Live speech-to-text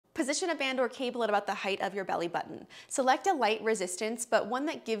Position a band or cable at about the height of your belly button. Select a light resistance, but one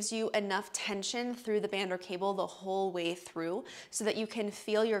that gives you enough tension through the band or cable the whole way through so that you can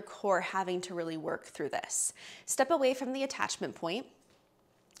feel your core having to really work through this. Step away from the attachment point,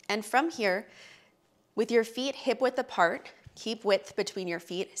 and from here, with your feet hip width apart, keep width between your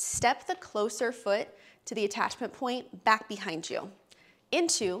feet, step the closer foot to the attachment point back behind you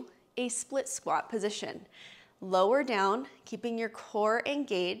into a split squat position. Lower down, keeping your core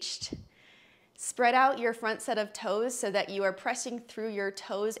engaged. Spread out your front set of toes so that you are pressing through your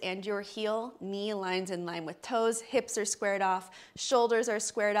toes and your heel. Knee lines in line with toes, hips are squared off, shoulders are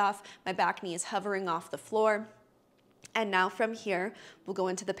squared off, my back knee is hovering off the floor. And now from here, we'll go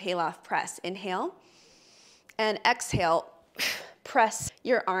into the Pallof press. Inhale and exhale, press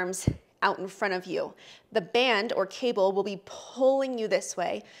your arms out in front of you. The band or cable will be pulling you this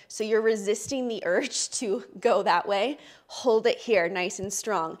way, so you're resisting the urge to go that way. Hold it here, nice and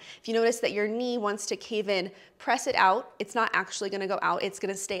strong. If you notice that your knee wants to cave in, press it out. It's not actually gonna go out, it's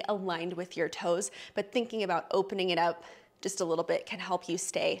gonna stay aligned with your toes, but thinking about opening it up just a little bit can help you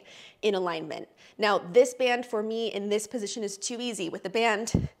stay in alignment. Now, this band for me in this position is too easy. With the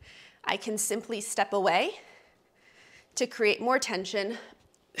band, I can simply step away to create more tension,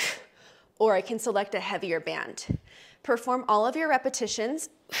 or I can select a heavier band. Perform all of your repetitions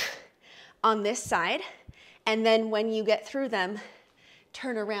on this side, and then when you get through them,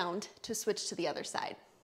 turn around to switch to the other side.